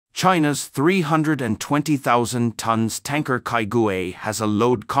China's 320,000 tons tanker Kaigui has a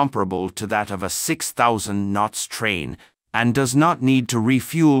load comparable to that of a 6,000 knots train and does not need to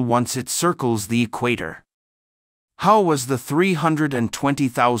refuel once it circles the equator. How was the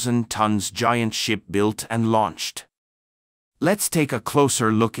 320,000 tons giant ship built and launched? Let's take a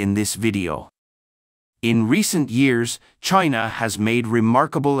closer look in this video. In recent years, China has made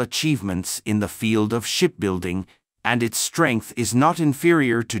remarkable achievements in the field of shipbuilding, and its strength is not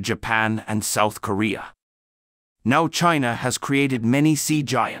inferior to Japan and South Korea. Now China has created many sea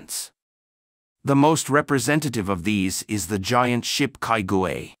giants. The most representative of these is the giant ship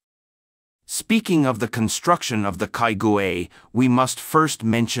Kaigui. Speaking of the construction of the Kaigui, we must first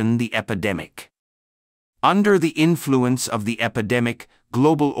mention the epidemic. Under the influence of the epidemic,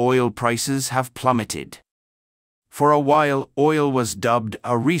 global oil prices have plummeted. For a while, oil was dubbed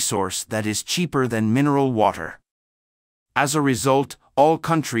a resource that is cheaper than mineral water. As a result, all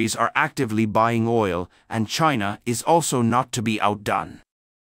countries are actively buying oil, and China is also not to be outdone.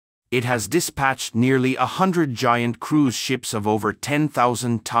 It has dispatched nearly 100 giant cruise ships of over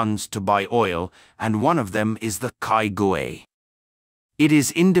 10,000 tons to buy oil, and one of them is the Kaigui. It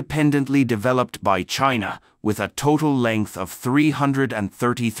is independently developed by China, with a total length of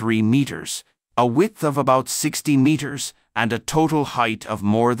 333 meters, a width of about 60 meters, and a total height of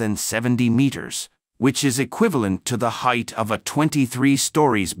more than 70 meters, which is equivalent to the height of a 23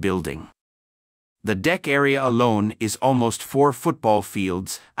 stories building. The deck area alone is almost 4 football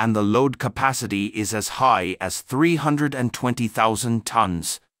fields, and the load capacity is as high as 320,000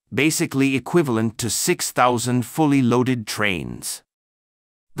 tons, basically equivalent to 6,000 fully loaded trains.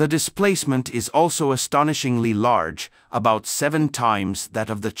 The displacement is also astonishingly large, about 7 times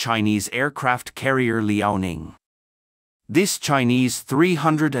that of the Chinese aircraft carrier Liaoning. This Chinese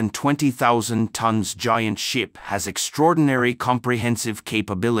 320,000 tons giant ship has extraordinary comprehensive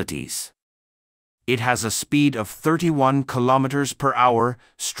capabilities. It has a speed of 31 kilometers per hour,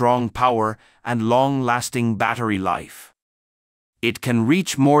 strong power, and long-lasting battery life. It can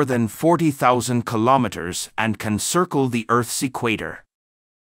reach more than 40,000 kilometers and can circle the Earth's equator.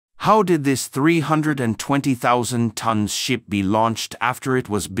 How did this 320,000 tons ship be launched after it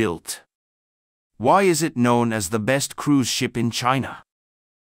was built? Why is it known as the best cruise ship in China?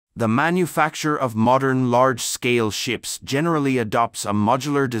 The manufacture of modern large-scale ships generally adopts a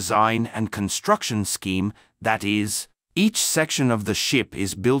modular design and construction scheme, that is, each section of the ship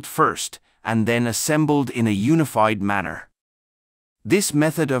is built first and then assembled in a unified manner. This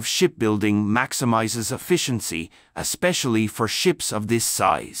method of shipbuilding maximizes efficiency, especially for ships of this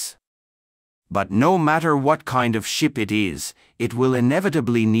size. But no matter what kind of ship it is, it will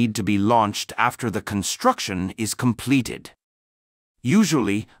inevitably need to be launched after the construction is completed.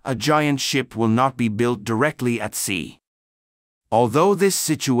 Usually, a giant ship will not be built directly at sea. Although this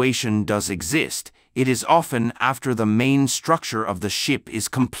situation does exist, it is often after the main structure of the ship is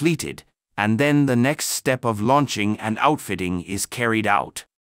completed, and then the next step of launching and outfitting is carried out.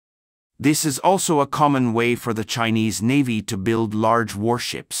 This is also a common way for the Chinese Navy to build large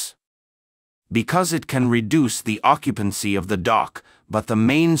warships. Because it can reduce the occupancy of the dock, but the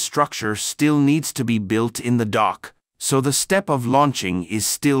main structure still needs to be built in the dock, so the step of launching is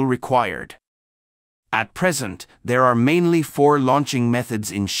still required. At present, there are mainly 4 launching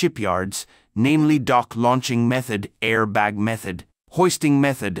methods in shipyards, namely dock launching method, airbag method, hoisting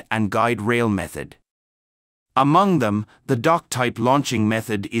method, and guide rail method. Among them, the dock-type launching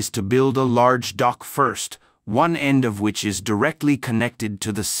method is to build a large dock first, one end of which is directly connected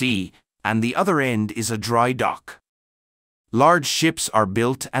to the sea, and the other end is a dry dock. Large ships are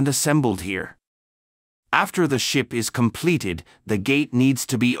built and assembled here. After the ship is completed, the gate needs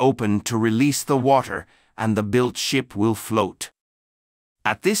to be opened to release the water, and the built ship will float.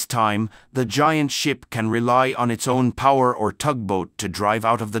 At this time, the giant ship can rely on its own power or tugboat to drive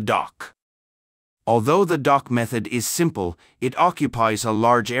out of the dock. Although the dock method is simple, it occupies a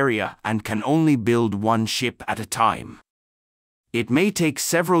large area and can only build one ship at a time. It may take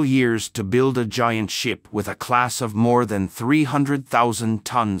several years to build a giant ship with a class of more than 300,000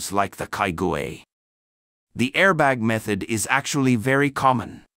 tons like the Kaigui. The airbag method is actually very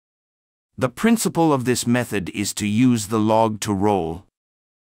common. The principle of this method is to use the log to roll.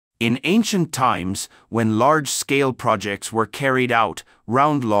 In ancient times, when large-scale projects were carried out,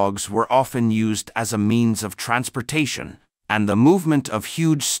 round logs were often used as a means of transportation, and the movement of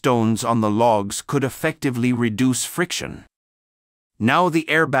huge stones on the logs could effectively reduce friction. Now the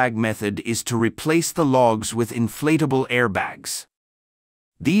airbag method is to replace the logs with inflatable airbags.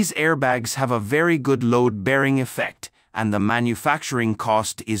 These airbags have a very good load-bearing effect, and the manufacturing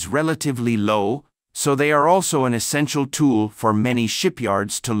cost is relatively low, so they are also an essential tool for many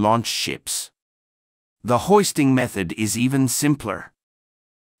shipyards to launch ships. The hoisting method is even simpler.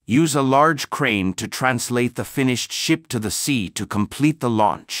 Use a large crane to translate the finished ship to the sea to complete the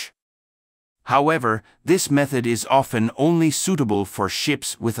launch. However, this method is often only suitable for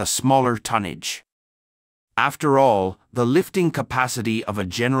ships with a smaller tonnage. After all, the lifting capacity of a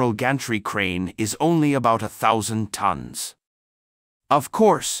general gantry crane is only about 1,000 tons. Of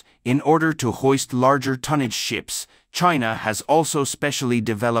course, in order to hoist larger tonnage ships, China has also specially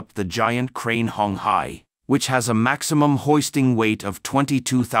developed the giant crane Honghai, which has a maximum hoisting weight of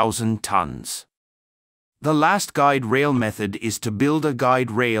 22,000 tons. The last guide rail method is to build a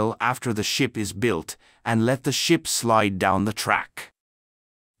guide rail after the ship is built and let the ship slide down the track.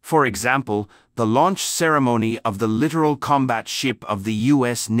 For example, the launch ceremony of the littoral combat ship of the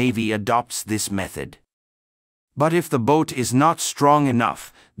U.S. Navy adopts this method. But if the boat is not strong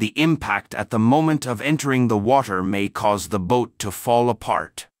enough, the impact at the moment of entering the water may cause the boat to fall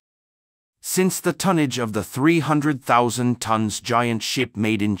apart. Since the tonnage of the 300,000 tons giant ship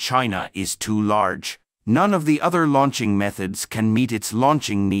made in China is too large, none of the other launching methods can meet its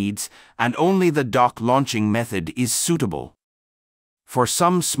launching needs, and only the dock launching method is suitable. For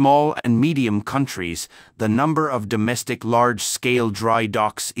some small and medium countries, the number of domestic large-scale dry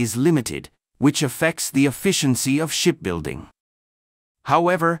docks is limited, which affects the efficiency of shipbuilding.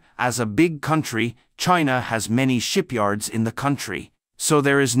 However, as a big country, China has many shipyards in the country, so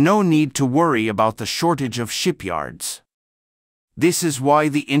there is no need to worry about the shortage of shipyards. This is why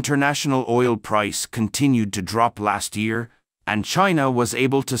the international oil price continued to drop last year, and China was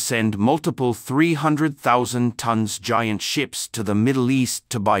able to send multiple 300,000 tons giant ships to the Middle East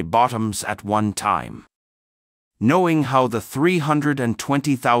to buy bottoms at one time. Knowing how the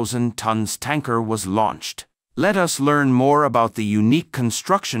 320,000 tons tanker was launched, let us learn more about the unique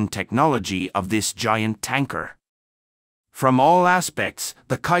construction technology of this giant tanker. From all aspects,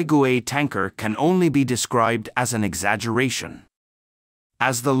 the Kaigui tanker can only be described as an exaggeration.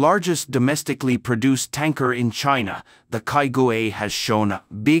 As the largest domestically produced tanker in China, the Kaigui has shown a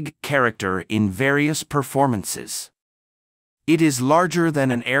big character in various performances. It is larger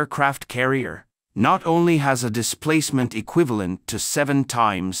than an aircraft carrier. Not only has a displacement equivalent to 7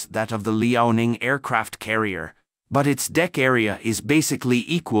 times that of the Liaoning aircraft carrier, but its deck area is basically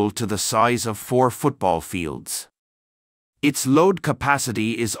equal to the size of 4 football fields. Its load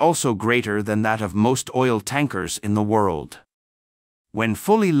capacity is also greater than that of most oil tankers in the world. When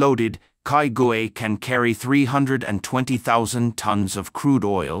fully loaded, Kaigui can carry 320,000 tons of crude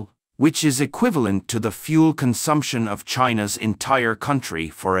oil, which is equivalent to the fuel consumption of China's entire country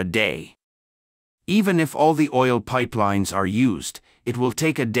for a day. Even if all the oil pipelines are used, it will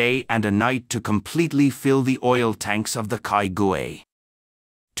take a day and a night to completely fill the oil tanks of the Kaigui.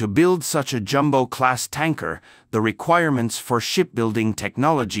 To build such a jumbo-class tanker, the requirements for shipbuilding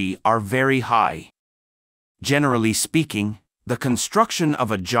technology are very high. Generally speaking, the construction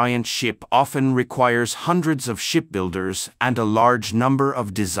of a giant ship often requires hundreds of shipbuilders and a large number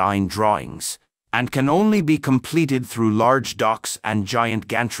of design drawings, and can only be completed through large docks and giant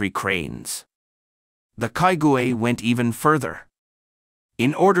gantry cranes. The Kaigui went even further.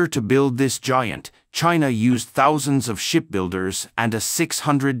 In order to build this giant, China used thousands of shipbuilders and a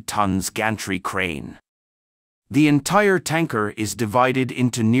 600 tons gantry crane. The entire tanker is divided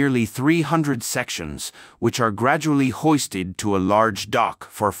into nearly 300 sections, which are gradually hoisted to a large dock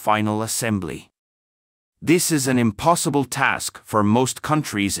for final assembly. This is an impossible task for most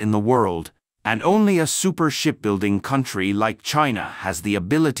countries in the world, and only a super shipbuilding country like China has the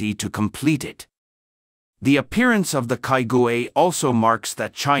ability to complete it. The appearance of the Kaigui also marks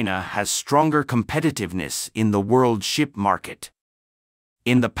that China has stronger competitiveness in the world ship market.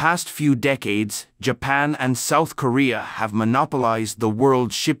 In the past few decades, Japan and South Korea have monopolized the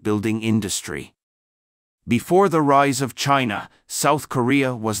world shipbuilding industry. Before the rise of China, South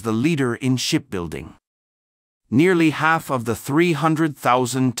Korea was the leader in shipbuilding. Nearly half of the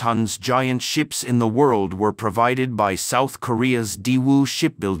 300,000 tons giant ships in the world were provided by South Korea's Daewoo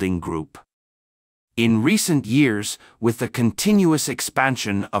Shipbuilding Group. In recent years, with the continuous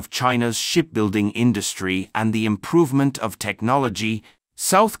expansion of China's shipbuilding industry and the improvement of technology,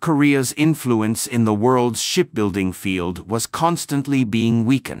 South Korea's influence in the world's shipbuilding field was constantly being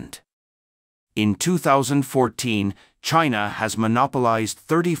weakened. In 2014, China has monopolized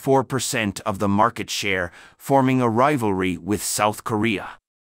 34% of the market share, forming a rivalry with South Korea.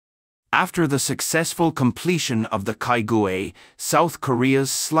 After the successful completion of the Kaigui, South Korea's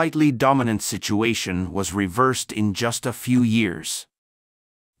slightly dominant situation was reversed in just a few years.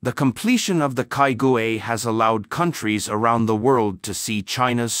 The completion of the Kaigui has allowed countries around the world to see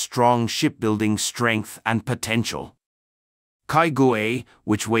China's strong shipbuilding strength and potential. Kaigui,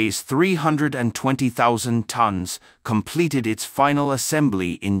 which weighs 320,000 tons, completed its final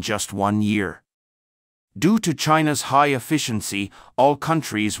assembly in just 1 year. Due to China's high efficiency, all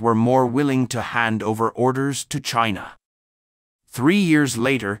countries were more willing to hand over orders to China. 3 years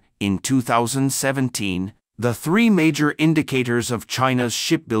later, in 2017, the three major indicators of China's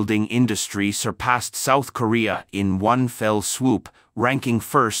shipbuilding industry surpassed South Korea in one fell swoop, ranking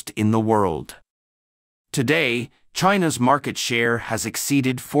first in the world. Today, China's market share has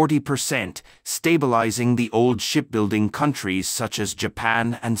exceeded 40%, stabilizing the old shipbuilding countries such as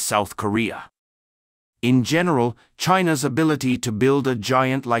Japan and South Korea. In general, China's ability to build a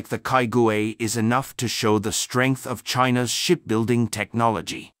giant like the Kaigui is enough to show the strength of China's shipbuilding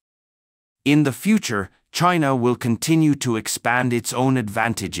technology. In the future, China will continue to expand its own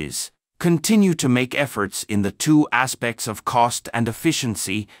advantages, continue to make efforts in the two aspects of cost and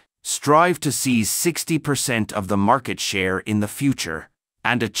efficiency, strive to seize 60% of the market share in the future,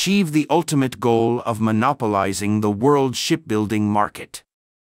 and achieve the ultimate goal of monopolizing the world shipbuilding market.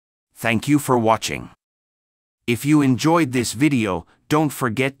 Thank you for watching. If you enjoyed this video, don't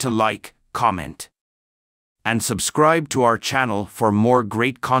forget to like, comment, and subscribe to our channel for more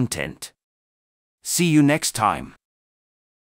great content. See you next time.